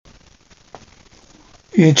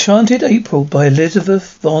The Enchanted April by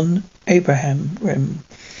Elizabeth von Abraham.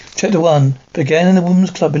 Chapter 1 began in the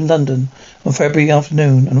Women's Club in London on February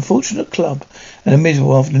afternoon, an unfortunate club and a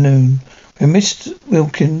miserable afternoon, when Miss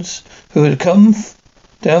Wilkins, who had come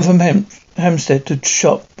down from Hampstead to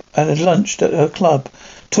shop and had lunched at her club,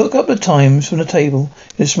 took up the Times from the table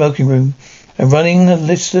in the smoking room, and running a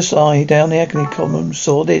listless eye down the agony column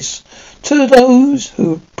saw this: to those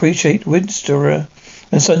who appreciate winter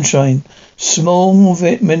and sunshine, small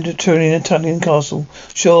Mediterranean Italian castle,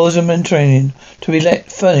 shores and Mediterranean, to be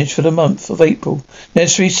let furnished for the month of April.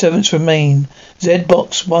 Necessary servants remain. Z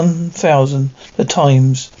box 1000, the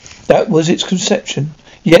Times. That was its conception.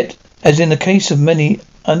 Yet, as in the case of many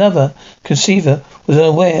another, conceiver was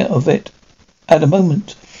unaware of it at the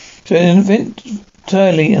moment. So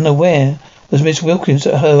entirely unaware was Miss Wilkins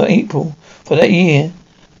that her April for that year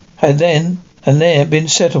had then and there been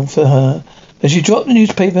settled for her. As she dropped the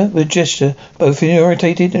newspaper with a gesture both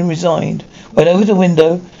irritated and resigned, went over to the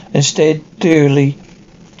window and stared drearily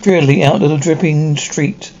out of the dripping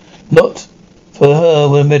street. Not for her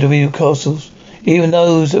were medieval castles, even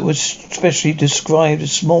those that were specially described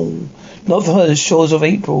as small. Not for her the shores of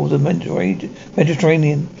April, the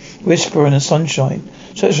Mediterranean, whisper and the sunshine.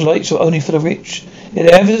 Such lights were only for the rich. Yet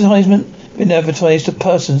the advertisement been advertised to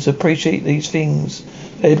persons who appreciate these things.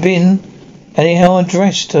 They had been anyhow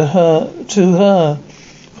addressed to her,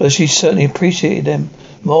 for she certainly appreciated them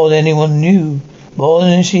more than anyone knew, more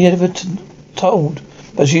than she had ever told.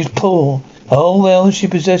 But she was poor. Oh well, she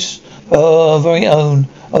possessed her very own,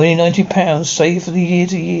 only £90 saved for the year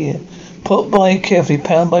to year, put by carefully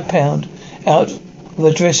pound by pound out of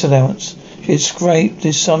her dress allowance. She had scraped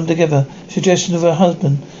this sum together, suggestion of her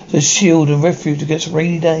husband as a shield and refuge against a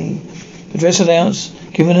rainy day. The dress allowance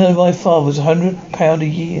given her by father was £100 a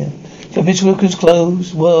year. So Miss Wilkins'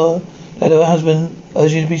 clothes were, that her husband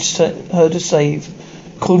urging her to save,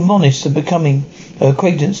 called modest and becoming. Her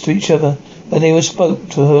acquaintance to each other when they were spoke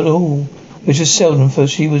to her at all, which was seldom, for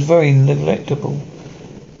she was very neglectable.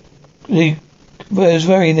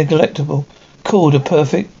 Called a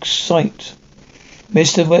perfect sight.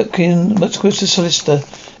 Mr. Wilkins, the solicitor,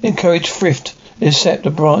 encouraged thrift, except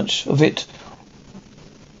a branch of it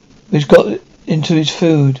which got into his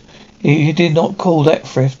food. He did not call that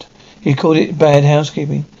thrift. He called it bad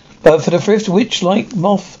housekeeping. But for the thrift which, like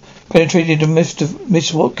moth, penetrated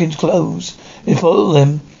Miss Watkins' clothes and spoiled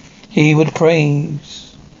them, he would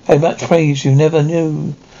had much praise you never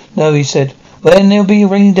knew. No, he said, when there'll be a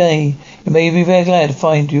rainy day, you may be very glad to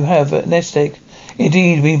find you have a nest egg.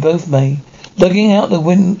 Indeed, we both may. Looking out the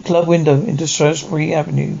club window into Shrewsbury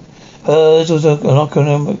Avenue, hers was an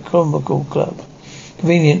economical club,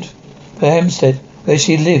 convenient for Hampstead, where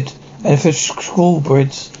she lived, and for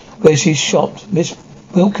Schoolbridge, where she shopped. Miss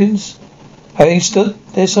Wilkins, having stood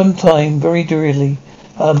there some time very drearily,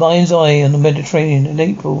 her mind's eye on the Mediterranean in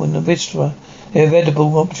April and the vista, the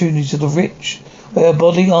inevitable opportunities of the rich, where her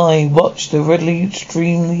bodily eye watched the redly,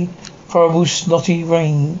 extremely horrible sooty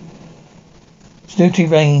rain,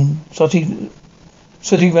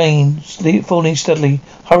 falling steadily,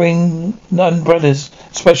 hurrying umbrellas,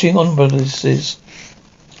 splashing umbrellas.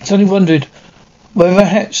 Suddenly wondered whether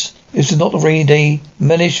perhaps it was not the rainy day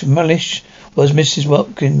Mellish was Mrs.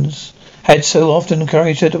 Wilkins had so often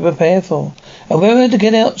encouraged her to prepare for, and whether to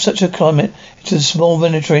get out such a climate into the small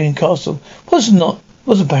Mediterranean castle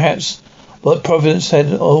wasn't perhaps what Providence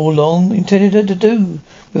had all along intended her to do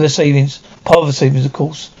with her savings. Part of the savings, of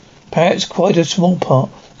course, perhaps quite a small part.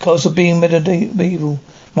 The castle being medieval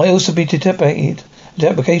might also be dilapidated. The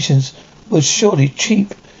applications was surely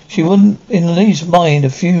cheap. She wouldn't in the least mind a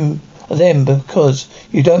few of them, because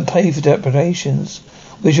you don't pay for depredations,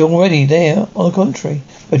 which are already there. On the contrary,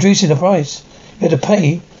 reducing the price, you had to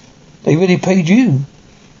pay. They really paid you.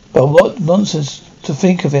 But what nonsense to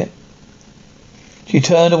think of it. She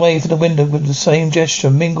turned away from the window with the same gesture,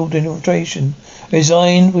 mingled in irritation,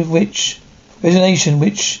 resignation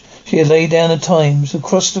which she had laid down at times,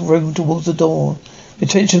 across the room towards the door, the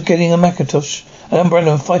intention of getting a mackintosh, an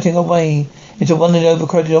umbrella, and fighting her way into one of the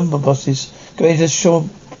overcrowded omnibuses, going to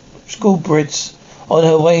Schoolbridge on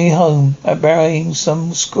her way home, and burying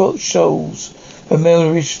some shoals for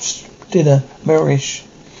Mellish dinner. Mellish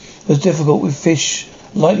was difficult with fish,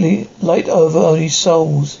 light over only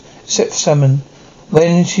soles, except salmon.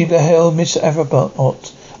 When she beheld Miss Avrabot,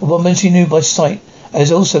 a woman she knew by sight,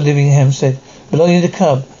 as also living in Hampstead, belonging to the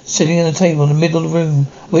club, sitting at a table in the middle of the room,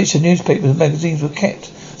 which the newspapers and magazines were kept,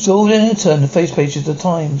 saw in her turn the face pages of the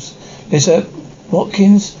Times. Miss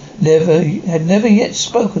Watkins had never yet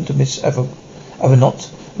spoken to Miss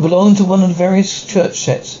Avenant, who belonged to one of the various church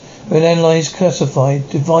sets, who had analysed, classified,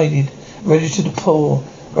 divided, registered the poor,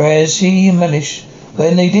 whereas he and Mellish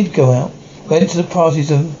When they did go out, went to the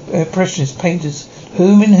parties of impressionist painters,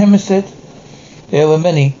 whom in Hampstead there were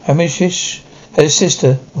many. Hamish had a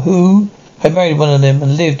sister who had married one of them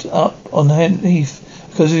and lived up on Heath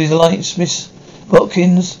because of his lights. Miss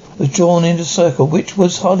Watkins was drawn into a circle which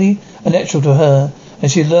was hardly unnatural to her,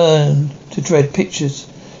 and she learned to dread pictures.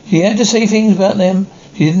 She had to say things about them.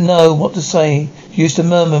 She didn't know what to say. She used to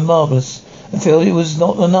murmur marvellous and feel it was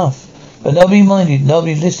not enough. But nobody minded,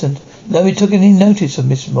 nobody listened, nobody took any notice of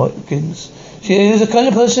Miss Watkins. She was the kind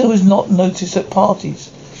of person who was not noticed at parties.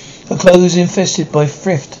 Her clothes infested by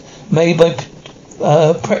thrift, made by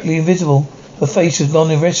practically invisible. Her face was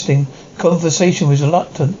non-arresting. Conversation was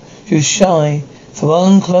reluctant. She was shy. For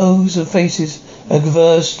unclothes and faces,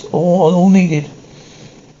 averse all needed.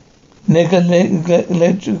 Negligible,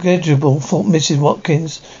 thought Mrs.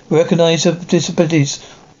 Watkins, who recognised her disabilities.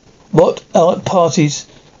 What art parties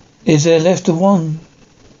is there left of one?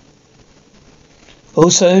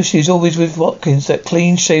 Also, she's always with Watkins, that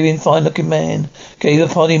clean-shaven, fine-looking man. Gave the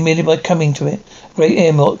party merely by coming to it. Great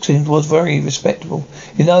Air Watkins was very respectable.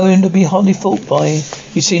 You know him to be hardly thought by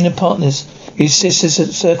his senior partners. His sisters at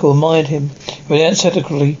the circle admired him. He went out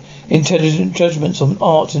satirically, intelligent judgments on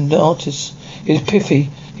art and artists. He was pithy.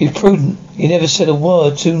 He was prudent. He never said a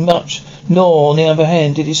word too much, nor, on the other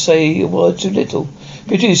hand, did he say a word too little. He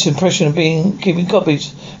produced the impression of keeping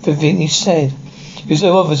copies of everything he said. He was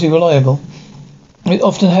so obviously reliable. It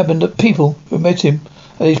often happened that people who met him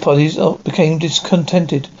at these parties became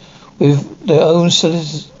discontented with their own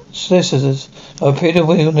solicitors, who appeared to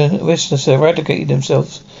willingness to eradicate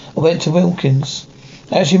themselves, and went to Wilkins.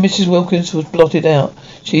 Actually, Mrs. Wilkins was blotted out.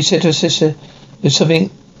 She said to her sister, "There's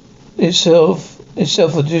something itself a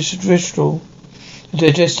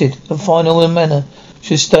digested and final in manner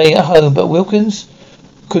should stay at home." But Wilkins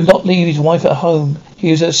could not leave his wife at home.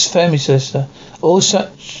 He was a family solicitor. All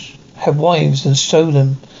such have wives and show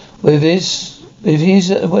them. With his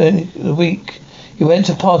a week, he went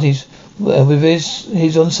to parties. With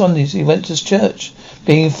his on Sundays, he went to church.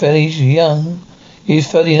 Being fairly young, he was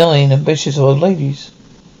 39, ambitious of old ladies,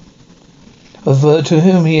 to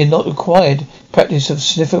whom he had not acquired practice of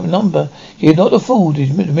significant number. He had not afforded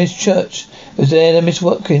to miss church. It was there that Miss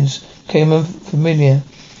Watkins came familiar.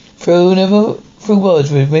 Through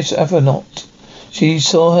words with Miss Avenant, she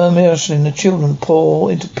saw her marshalling the children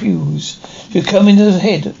pour into pews. She would come into the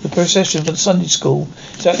head of the procession for the Sunday school,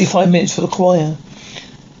 exactly 5 minutes for the choir.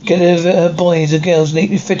 Get her boys and girls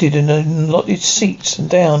neatly fitted in allotted seats and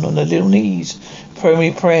down on their little knees.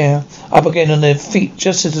 Primary prayer, up again on their feet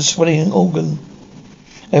just as the swelling organ.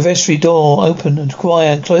 A vestry door opened and choir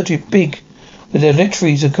and clergy big with their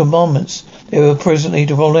lectuaries and commandments. They were presently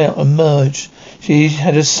to roll out and merge. She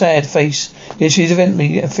had a sad face, yet she was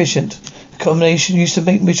evidently efficient. The combination used to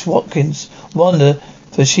make Miss Watkins wonder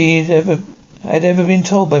if she had ever been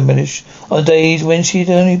told by Mellish on days when she had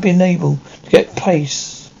only been able to get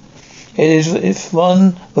pace. It is, if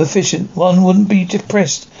one were efficient, one wouldn't be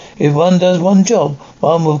depressed. If one does one job,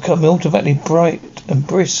 one will become automatically bright and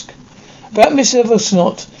brisk. About Miss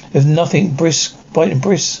Eversnot, if nothing brisk, bright and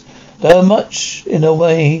brisk, though much in a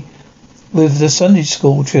way with the Sunday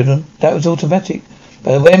school children, that was automatic.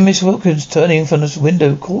 But when Miss Wilkins, turning from the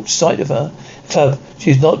window, caught sight of her club, she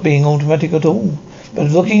was not being automatic at all,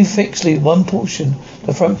 but looking fixedly at one portion,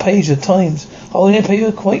 the front page of the Times, holding the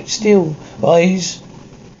paper quite still, eyes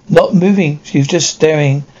not moving. She was just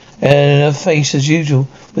staring, and her face, as usual,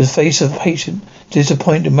 was the face of a patient,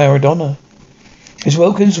 disappointed Maradona. Miss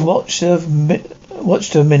Wilkins watched her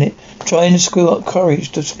a minute, trying to screw up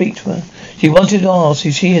courage to speak to her. She wanted to ask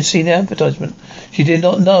if she had seen the advertisement. She did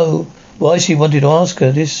not know why she wanted to ask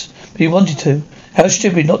her this, but she wanted to. How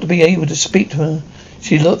stupid not to be able to speak to her.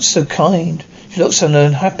 She looked so kind. She looked so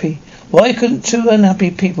unhappy. Why couldn't two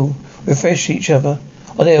unhappy people refresh each other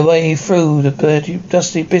on their way through the dirty,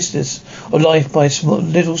 dusty business of life by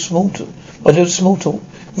little small talk,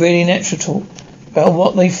 really natural talk, about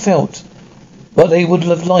what they felt, what they would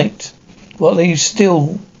have liked, what they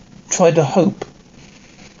still tried to hope.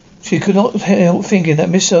 She could not help thinking that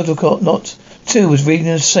Miss Aldcott not too was reading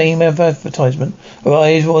the same advertisement. Her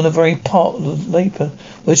eyes were on the very part of the paper.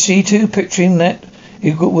 Was she too picturing that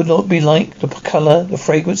it would not be like the colour, the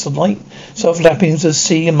fragrance of light, soft lappings of the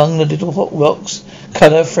sea among the little hot rocks,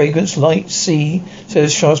 colour, fragrance, light, sea,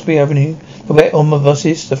 says Shaftesbury Avenue, the wet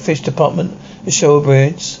omnibuses, the fish department, the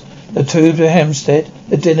showbreads, the tube to Hampstead,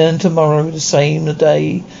 the dinner and tomorrow, the same, the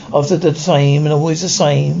day after the same, and always the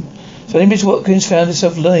same. Suddenly Miss Watkins found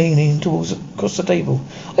herself leaning towards across the table.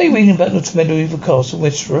 "Are you reading about the medieval castle,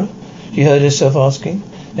 Whisperer?" she heard herself asking.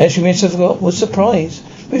 Naturally, Miss Watkins was surprised,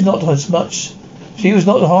 but not as much She was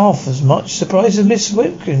not half as much surprised as Miss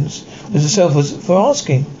Wilkins was herself for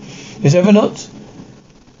asking. Was ever not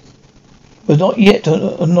was not yet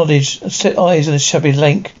acknowledged, set eyes on a shabby,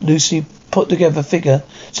 lank, loosely put together figure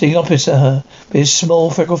sitting opposite her, with his small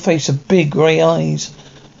freckled face and big grey eyes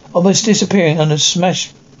almost disappearing under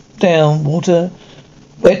smashed down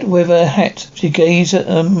wet with her hat. She gazed at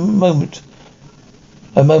a moment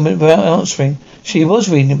without answering. She was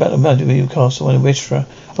reading about the Mudville Castle in Whisperer,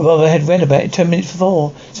 or rather had read about it 10 minutes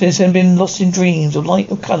before. Since then been lost in dreams of light,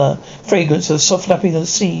 of colour, fragrance, of soft lapping of the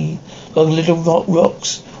sea, like little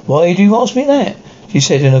rocks. Why do you ask me that? She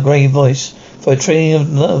said in a grave voice, for a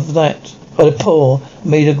training of that by the poor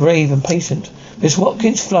made her grave and patient. Miss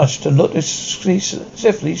Watkins flushed and looked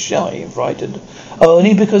excessively shy and frightened.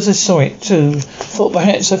 Only because I saw it too.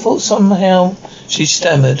 I thought somehow, she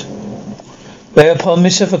stammered. Whereupon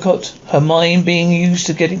Miss Evercott, her mind being used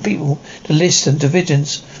to getting people to listen to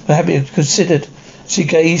visions, were having considered, she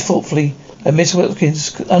gazed thoughtfully at Miss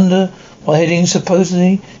Wilkins under my heading.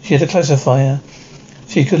 Supposedly she had a classifier.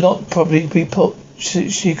 She could not probably be put.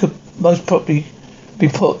 She could most probably be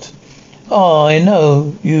put. Ah, I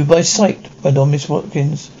know you by sight, went on Miss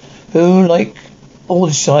Watkins, who, like all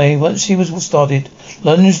the shy, once she was started,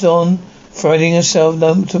 lunged on, finding herself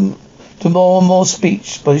to more and more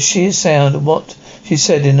speech by the sheer sound of what she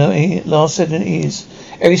said in her last said in her ears.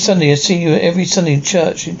 Every Sunday I see you every Sunday in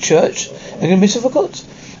church. Again, Miss Evercott.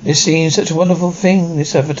 It seems such a wonderful thing,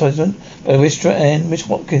 this advertisement by Whisperer and Miss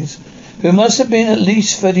Watkins, who must have been at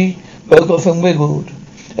least 30, broke off and wiggled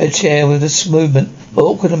a chair with a movement of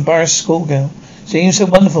awkward, embarrassed schoolgirl. Seems so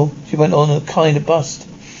wonderful, she went on, a kind of bust.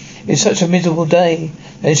 It's such a miserable day.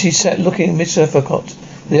 And she sat looking at Miss Evercott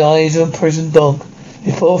with the eyes of a imprisoned dog.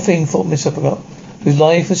 The poor thing, thought Miss Evercott, whose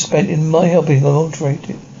life was spent in my helping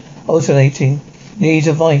alternating needs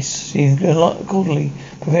advice. She accordingly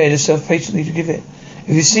prepared herself patiently to give it.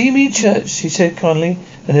 If you see me in church, she said kindly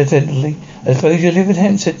and attentively, I suppose you live in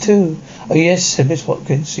Hampstead too. Oh yes, said Miss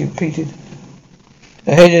Watkins, she repeated.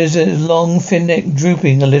 Her head is a long, thin neck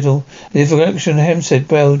drooping a little. The recollection of Hampstead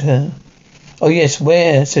bowed her. Oh yes,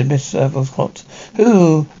 where? Said Miss Evercott,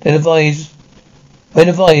 who then when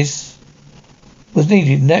advice was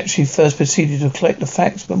needed, naturally first proceeded to collect the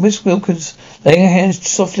facts, but Miss Wilkins, laying her hands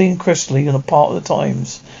softly and crystally on a part of the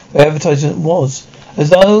Times where advertisement was, as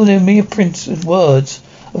though the mere printed words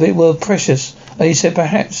of it were precious, and he said,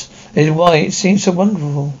 perhaps that is why it seems so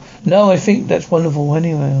wonderful. No, I think that's wonderful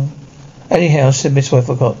anyway. Anyhow, said Miss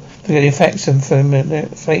Evercott, forgetting facts and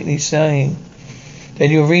faintly saying,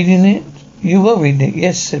 then you're reading it? You were reading it,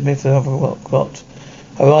 yes, said Miss Evercott,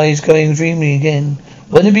 her eyes going dreamily again.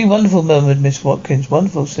 Wouldn't it be wonderful, murmured Miss Watkins.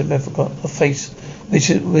 Wonderful, said Miss Evercott, her face, which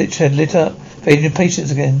had lit up, faded in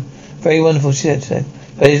patience again. Very wonderful, she had said.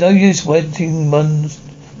 But there's no use wasting one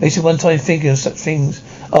time thinking of such things.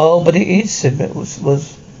 Oh, but it is, said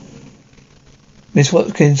was Miss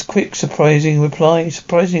Watkins' quick, surprising reply.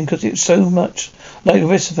 Surprising because it was so much like the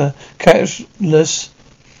rest of her characterless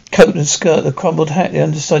coat and skirt, the crumpled hat, the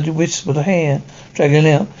underside wisp of the hair dragging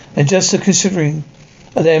out, and just the considering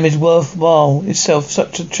of them is worthwhile itself.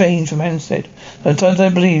 Such a change from Hampstead. Sometimes I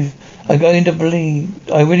really do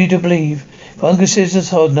believe, if one considers us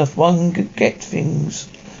hard enough, one can get things.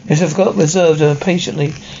 Miss Evercott observed her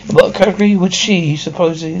patiently. In what category would she,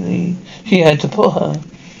 supposing she had to put her?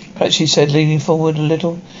 Perhaps, she said, leaning forward a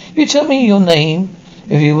little. If you tell me your name,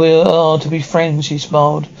 if you are to be friends, she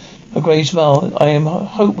smiled. A grey smile.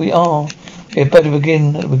 Hope we are. We had better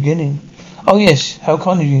begin at the beginning. Oh yes, how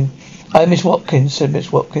kind of you. I am Miss Watkins, said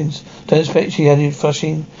Miss Watkins. Don't expect, she added,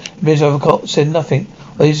 flushing. Miss Evercott said nothing.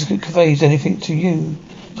 Well, it conveys anything to you.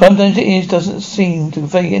 Sometimes it doesn't seem to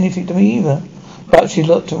convey anything to me either. Perhaps she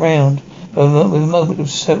looked around with a moment of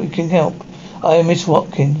so we can help. I am Miss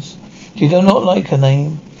Watkins. She did not like her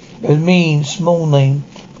name. It was a mean, small name,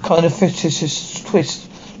 a kind of fictitious twist.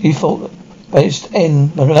 He thought by its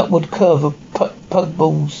end, like an upward curve of pug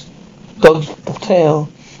balls, dog's tail.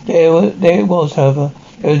 There it was, however.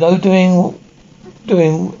 There was no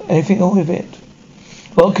doing anything with it.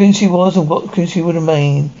 Watkins she was, and Watkins she would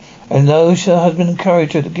remain. And though her husband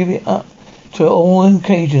encouraged her to give it up to all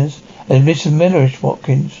occasions, as Mrs. Millerish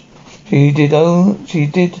Watkins, she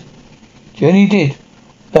only did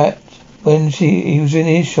that when he was in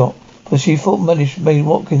earshot, for she thought Millerish made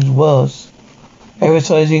Watkins worse.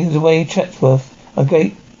 Advertising the way Chatsworth, a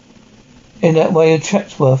gate in that way of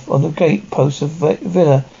Chatsworth on the gate post of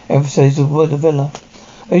villa, emphasized the word villa.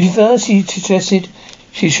 At first he suggested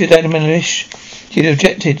she should add Millerish. She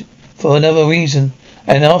objected for another reason,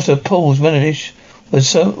 and after a pause Millerish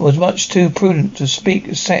was much too prudent to speak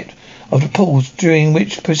except After a pause, during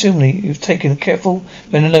which presumably he was taking a careful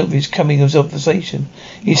mental note of his coming observation,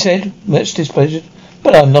 he said, much displeasure,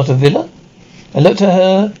 "But I'm not a villa." I looked at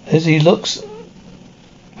her as he looks,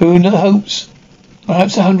 who hopes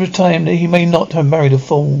perhaps 100 times that he may not have married a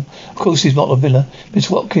fool. Of course he's not a villa, Miss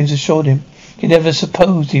Watkins assured him. He never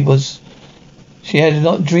supposed he was. She had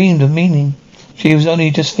not dreamed of meaning. She was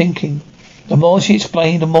only just thinking. The more she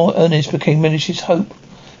explained, the more earnest became Mellish's hope.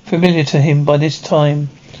 Familiar to him by this time,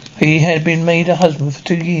 he had been made a husband for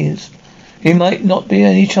 2 years. He might not be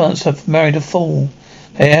any chance have married a fool.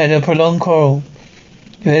 They had a prolonged quarrel.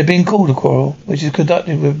 It had been called a quarrel, which is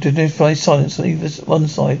conducted with dignified silence on either one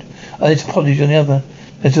side, and its apology on the other.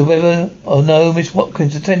 As to whether or no Miss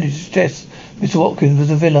Watkins intended to suggest Mr. Watkins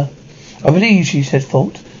was a villa. I believe, she said,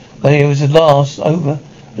 thought, when it was at last over,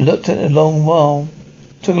 and looked at it a long while.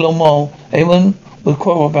 Took a long while. Anyone would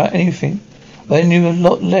quarrel about anything. When you were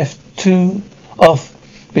not left off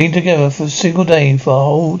being together for a single day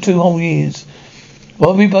for 2 whole years.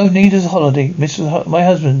 What we both need is a holiday. My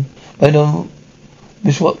husband went on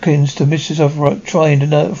Miss Watkins to Mrs. Overrock, trying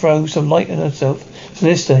to throw some light on herself.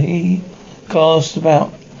 Solicitor, she cast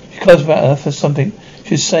about her for something.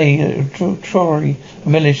 Should say Trory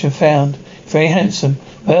Mellish had found very handsome.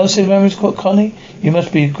 Well, said Mrs. Connie, you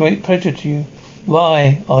must be a great pleasure to you.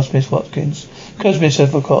 Why? Asked Miss Watkins. Because Miss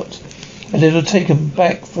Overcott, a little taken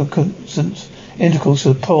back for constant intercourse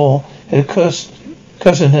with the poor, had accursed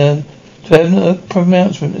her to have no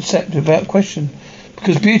pronouncement accepted without question.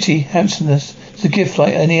 Because beauty, handsomeness, is a gift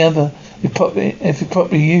like any other, if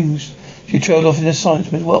properly used. She trailed off in the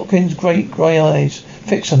silence, Miss Watkins' great grey eyes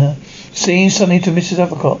fixed on her, seeing suddenly to Mrs.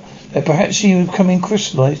 Overcott that perhaps she was becoming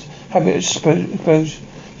crystallized habit of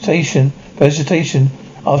vegetation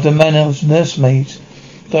after the manner of nursemaids.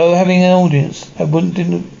 Though having an audience, I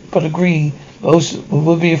didn't but agree, but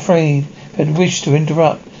would be afraid, had wished to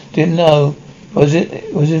interrupt, didn't know, was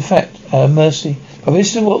in fact at mercy. But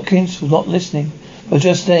Mr. Watkins was not listening. But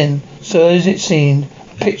just then, so as it seemed,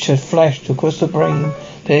 a picture flashed across the brain.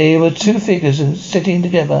 There were 2 figures sitting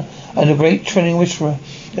together, and a great trailing whisperer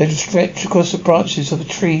that stretched across the branches of a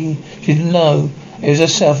tree. She didn't know it was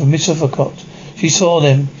herself and Miss Overcott. She saw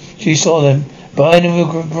them, behind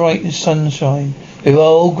the bright sunshine, with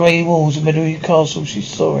old grey walls of Meadowy Castle. She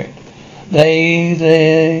saw it.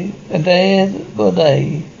 They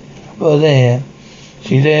were there.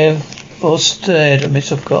 She therefore stared at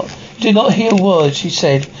Miss Overcott. Did not hear a word, she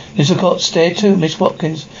said. Miss Overcott stared too. Miss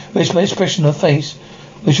Watkins, with an expression on her face,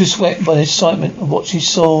 which was swept by the excitement of what she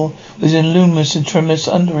saw, was luminous and tremulous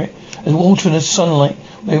under it, as water in the sunlight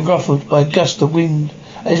when ruffled by a gust of wind.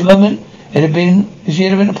 At this moment, if she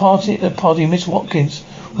had been at the party, Miss Watkins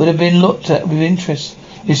would have been looked at with interest.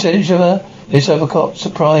 They said each other, Miss Overcott,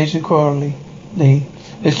 surprised and quarrelly.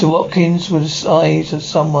 Mr. Watkins, with the eyes of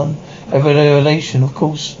someone of a relation, of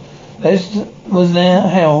course. That was now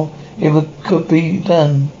how it could be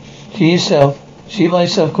done. She by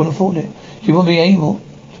herself couldn't afford it. She wouldn't be able,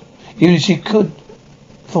 even if she could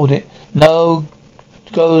afford it. No,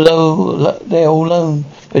 go low there all alone.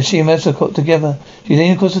 But she and Miss got together. She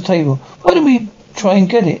leaned across the table. Why don't we try and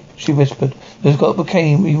get it? She whispered. Miss Scott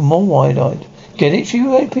became even more wide-eyed. Get it? She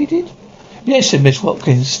repeated. Yes, said Miss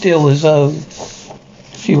Watkins, still as though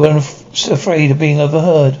she weren't afraid of being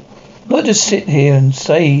overheard. Not just sit here and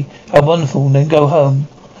say how wonderful and then go home.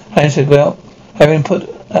 Hannah said, well, having put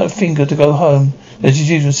out a finger to go home, as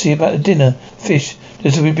usual, see about the dinner, fish,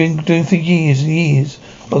 as we've been doing for years and years,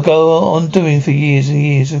 or go on doing for years and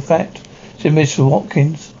years. In fact, said Mr.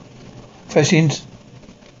 Watkins, pressing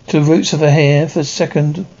to the roots of her hair for a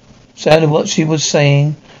second, sound of what she was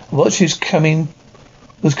saying, what she was coming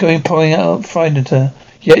pouring out, frightened her.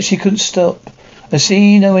 Yet she couldn't stop. I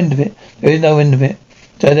see no end of it. There is no end of it.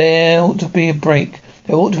 So there ought to be a break.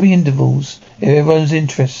 There ought to be intervals in everybody's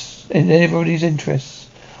interests.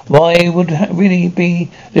 Why would it really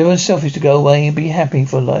be everyone's selfish to go away and be happy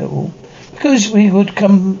for a little? Because we would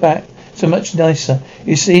come back so much nicer.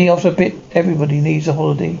 You see, after a bit, everybody needs a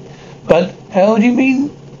holiday. But how do you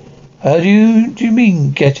mean? How do you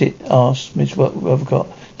mean get it? Asked Miss Overcott.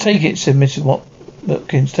 Take it, said Mrs.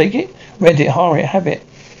 Watkins. Take it? Rent it, hire it, have it.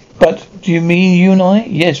 But do you mean you and I?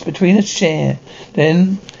 Yes, between us share.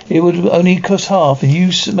 Then it would only cost half, and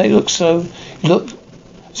you may look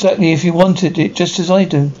exactly if you wanted it just as I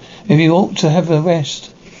do. If you ought to have a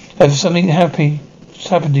rest, have something happen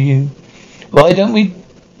to you.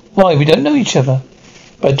 Why, we don't know each other.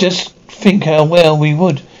 But just think how well we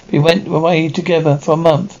would. We went away together for a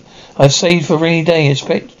month. I've saved for a rainy day,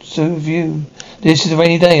 expect to view. This is a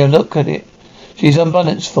rainy day, I look at it. She's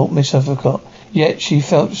unbalanced, thought Miss Overcott. Yet she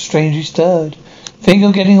felt strangely stirred. Think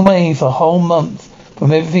of getting away for a whole month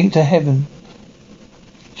from everything to heaven.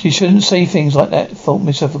 She shouldn't say things like that, thought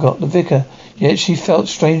Miss Evercott, the vicar. Yet she felt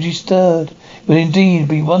strangely stirred. It would indeed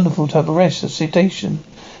be wonderful to have a rest, a sedation.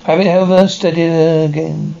 Habit, however, steadied her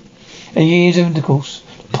again. And years of intercourse,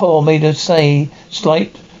 Paul made her say,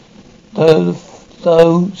 slight, though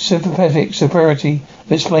sympathetic severity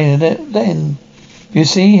of explaining it then. You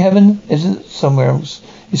see, heaven isn't somewhere else.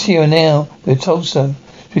 It's here and now. We're told so.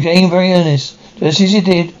 She became very earnest, just as he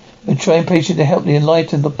did, and trying patiently to help the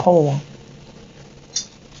enlightened, the poor.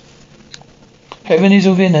 Heaven is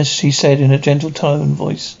within us, she said in a gentle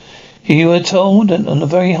voice. You were told that on the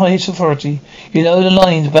very highest authority. You know the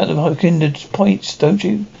lines about the kindred points, don't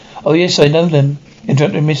you? Oh yes, I know them,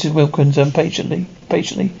 interrupted Mrs. Wilkins impatiently.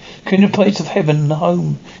 Kindred points of heaven and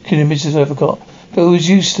home, continued Mrs. Evercott, who was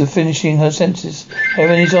used to finishing her sentences.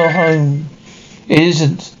 Heaven is our home. It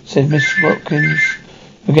isn't, said Miss Wilkins.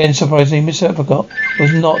 Again, surprisingly, Miss Evercott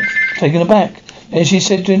was not taken aback. And she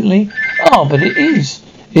said gently, but it is.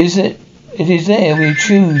 It is there we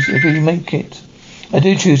choose if we make it. I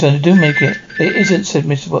do choose and I do make it. It isn't, said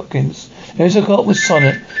Mrs. Watkins. Miss Evercott was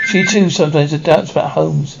silent. She too sometimes had doubts about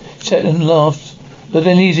homes. She sat and laughed. But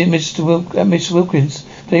then easy at Miss Wilkins,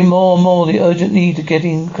 feeling more and more the urgent need of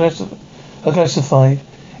getting classified.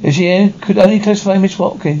 If she could only classify Miss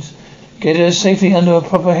Watkins, get her safely under a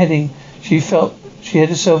proper heading, she felt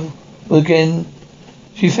that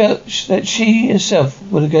she herself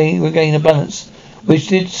would regain a balance, which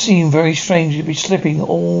did seem very strange to be slipping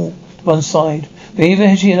all to one side. But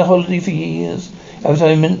even as she had a holiday for years, at the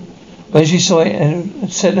moment when she saw it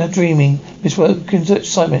and set her dreaming, Miss Wilkins'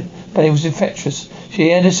 excitement, but it was infectious. She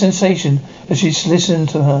had a sensation as she listened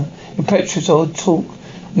to her impetuous old talk,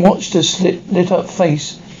 watched her lit up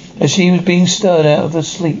face as she was being stirred out of her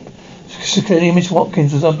sleep. So clearly Miss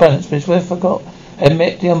Watkins was unbalanced. Miss Evercott had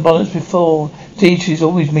met the unbalanced before. Indeed, she's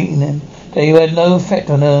always meeting them. They had no effect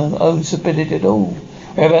on her own stability at all.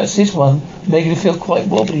 Whereabouts this one, making her feel quite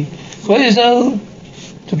wobbly. So it is no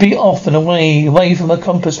to be off and away from her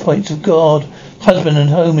compass points of God, husband and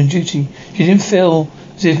home and duty. She didn't feel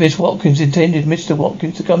as if Miss Watkins intended Mr.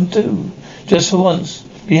 Watkins to come too. Just for once,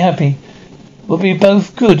 be happy. Would be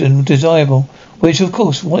both good and desirable, which of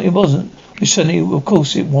course it wasn't. Which certainly, of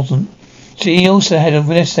course, it wasn't. She also had a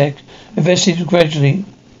nest egg invested gradually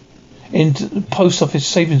into the post office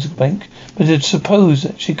savings bank, but had supposed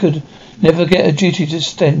that she could never get her duty to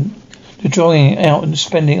extend to drawing it out and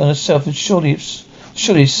spending on herself, and surely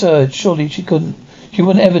absurd. Surely she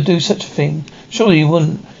wouldn't ever do such a thing. Surely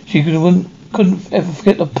she couldn't ever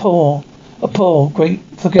forget the poor.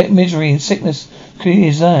 Forget misery and sickness. Clearly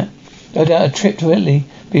is that. No doubt a trip to Italy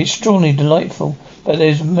be extraordinarily delightful, but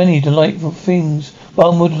there's many delightful things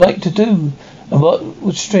one would like to do, and what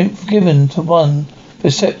would strength given to one,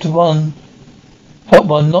 except to one, help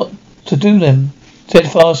one not to do them.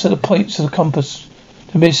 Steadfast at the points of the compass,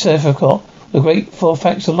 to Miss Evercott, the great four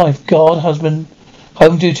facts of life: God, husband,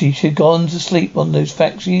 home, duty. She had gone to sleep on those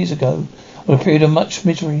facts years ago, on a period of much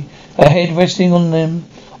misery. Her head resting on them,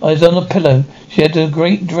 eyes on a pillow. She had a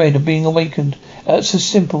great dread of being awakened. That's a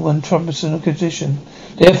simple and troublesome condition.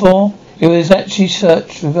 Therefore, it was that she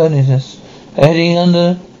searched with earnestness, a heading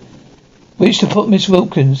under which to put Miss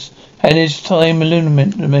Wilkins. And his time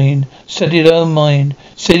illumined remained, studied her own mind,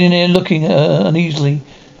 sitting there looking at her uneasily.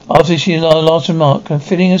 After she had last remark, and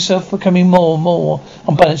feeling herself becoming more and more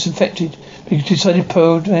unbalanced and infected, because she decided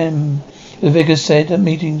program, the vicar said at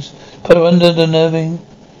meetings, put her under the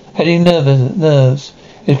heading nerves.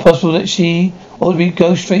 It is possible that she ought to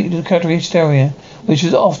go straight into the category hysteria, which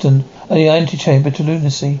was often only an antechamber to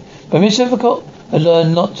lunacy. But Miss Evercott had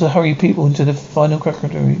learned not to hurry people into the final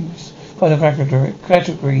categories.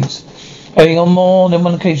 Having on more than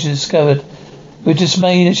one occasion discovered with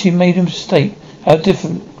dismay that she made a mistake, how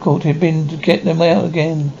difficult it had been to get them out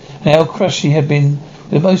again, and how crushed she had been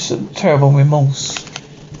with the most terrible remorse.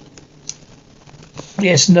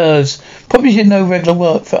 Yes, nerves. Probably she had no regular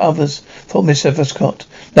work for others, thought Miss Evercott.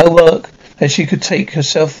 No work that she could take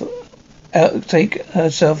herself outside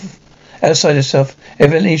herself.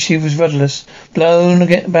 Evidently she was rudderless, blown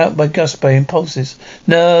about by gusts, by impulses.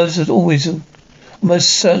 Nerves was always most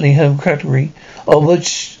certainly her category, or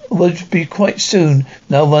would be quite soon.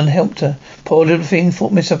 No one helped her. Poor little thing,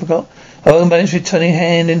 thought Miss Evercott, her own balance returning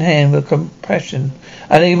hand in hand with compassion,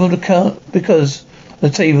 unable to count because the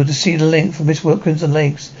table to see the length of Miss Wilkins'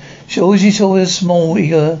 legs. All she saw was a small,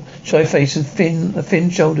 eager, shy face and thin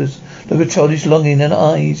shoulders, look of childish longing and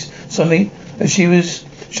eyes, something that she was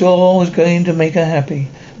sure was going to make her happy.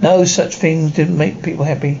 No, such things didn't make people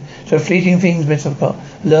happy. So fleeting things Miss Evercott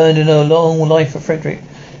learned in her long life of Frederick.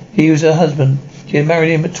 He was her husband. She had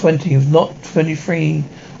married him at 20. He was not 23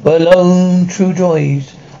 Where alone true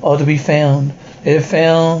joys are to be found. They are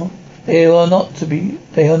found. They are not to be.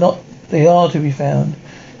 They are not. They are to be found.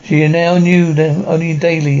 She now knew them only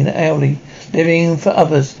daily and hourly, living for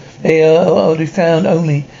others. They are to be found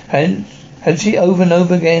only. Had she over and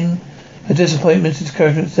over again her disappointments and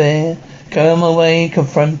discouragements there, going on my way,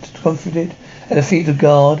 comforted at the feet of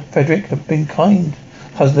God. Frederick had been kind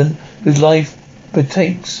husband whose life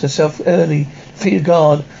betakes herself early, feet of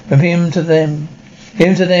God, from him to them.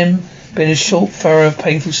 Him to them, been a short, thorough,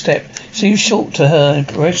 painful step. Seemed short to her in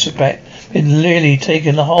retrospect. Been nearly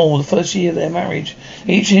taken the whole the first year of their marriage.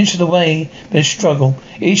 Each inch of the way been a struggle.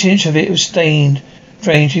 Each inch of it was stained.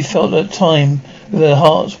 Strange, she felt at the time with her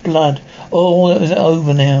heart's blood. All that was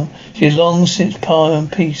over now. She had long since parted in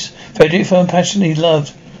peace. Frederick felt passionately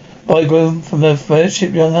loved. Bridegroom from her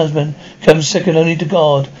friendship young husband comes second only to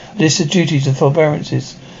God. List of duties and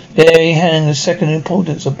forbearances. There he hangs the second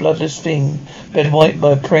importance of bloodless thing, bed white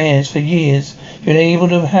by prayers for years. Been able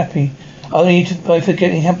to be happy, only by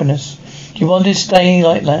forgetting happiness. She wanted to stay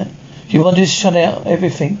like that. She wanted to shut out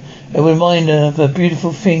everything, a reminder of the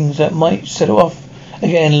beautiful things that might set her off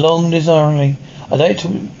again, long desiringly. I'd like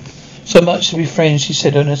to so much to be friends, she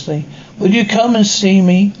said earnestly. Will you come and see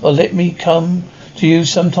me, or let me come to you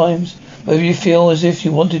sometimes? Whether you feel as if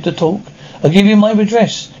you wanted to talk, I'll give you my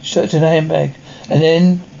address. She searched in her handbag, and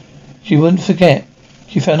then she wouldn't forget.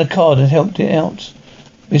 She found a card and helped it out.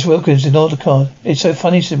 Miss Wilkins ignored the card. It's so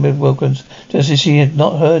funny, said Miss Wilkins, just as she had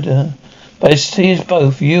not heard her. But it's tears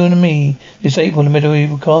both, you and me, this April in the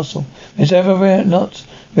medieval castle. Miss ever not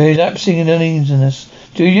relapsing in uneasiness.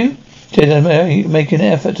 Do you? Said Mary, making an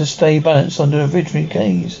effort to stay balanced under a visionary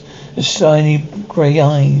gaze. The shiny grey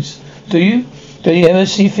eyes. Do you? Do you ever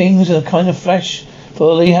see things in a kind of flash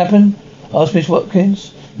before they happen? Asked Miss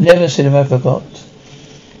Watkins. Never, said I forgot.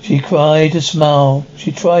 She tried to smile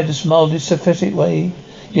this sympathetic way,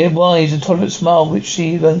 yet wise and tolerant smile which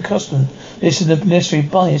she had accustomed. This is the necessary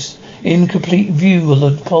biased, incomplete view of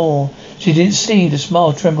the poor. She didn't see the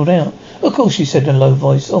smile trembled out. Of course, she said in a low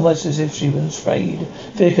voice, almost as if she was afraid.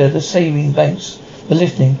 Vicar, the saving banks were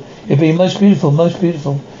lifting. It'd be most beautiful.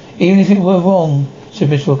 Even if it were wrong,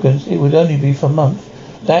 said Miss Wilkins, it would only be for a month.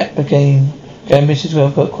 That began Mrs.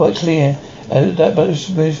 Welcott quite clear. But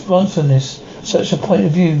responsiveness, such a point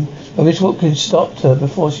of view. But Miss Watkins stopped her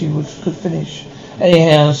before she could finish.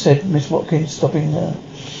 Anyhow, said Miss Watkins, stopping her,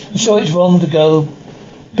 I'm sure it's wrong to go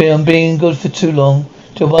on being good for too long,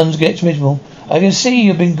 till one gets miserable. I can see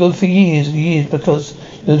you've been good for years and years because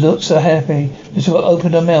you look so happy. Miss Watkins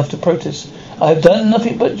opened her mouth to protest. I've done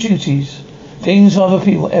nothing but duties. Things for other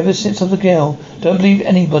people ever since I was a girl. Don't believe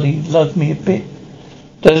anybody loves me a bit.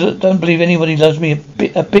 Don't believe anybody loves me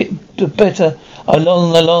a bit better. I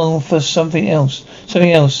long for something else.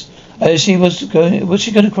 As she was she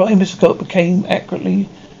going to cry? Miss Scott became acutely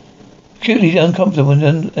uncomfortable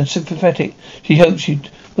and sympathetic. She hoped she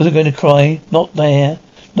wasn't going to cry. Not there.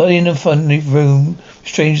 Not in the funny room.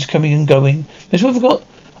 Strangers coming and going. Miss Wilcott,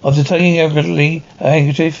 after taking arrogantly a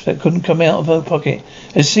handkerchief that couldn't come out of her pocket,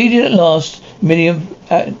 had seated at last, Miriam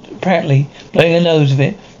apparently blowing her nose with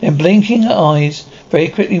it, then blinking her eyes very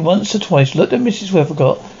quickly once or twice, looked at Mrs.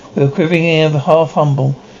 Wilcott with a quivering air of half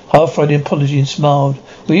humble, half frightened apology, and smiled.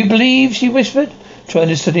 Will you believe, she whispered, trying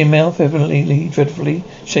to steady her mouth, evidently dreadfully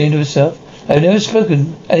ashamed of herself. I've never spoken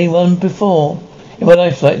to anyone before in my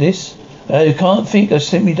life like this. I can't think, I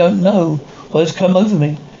simply don't know what has come over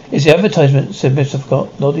me. It's the advertisement, said Mr.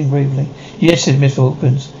 Scott, nodding gravely. Yes, said Miss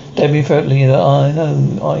Wilkins, dabbing fervently in her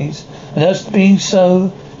eyes. And as being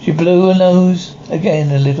so, she blew her nose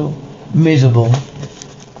again a little. Miserable.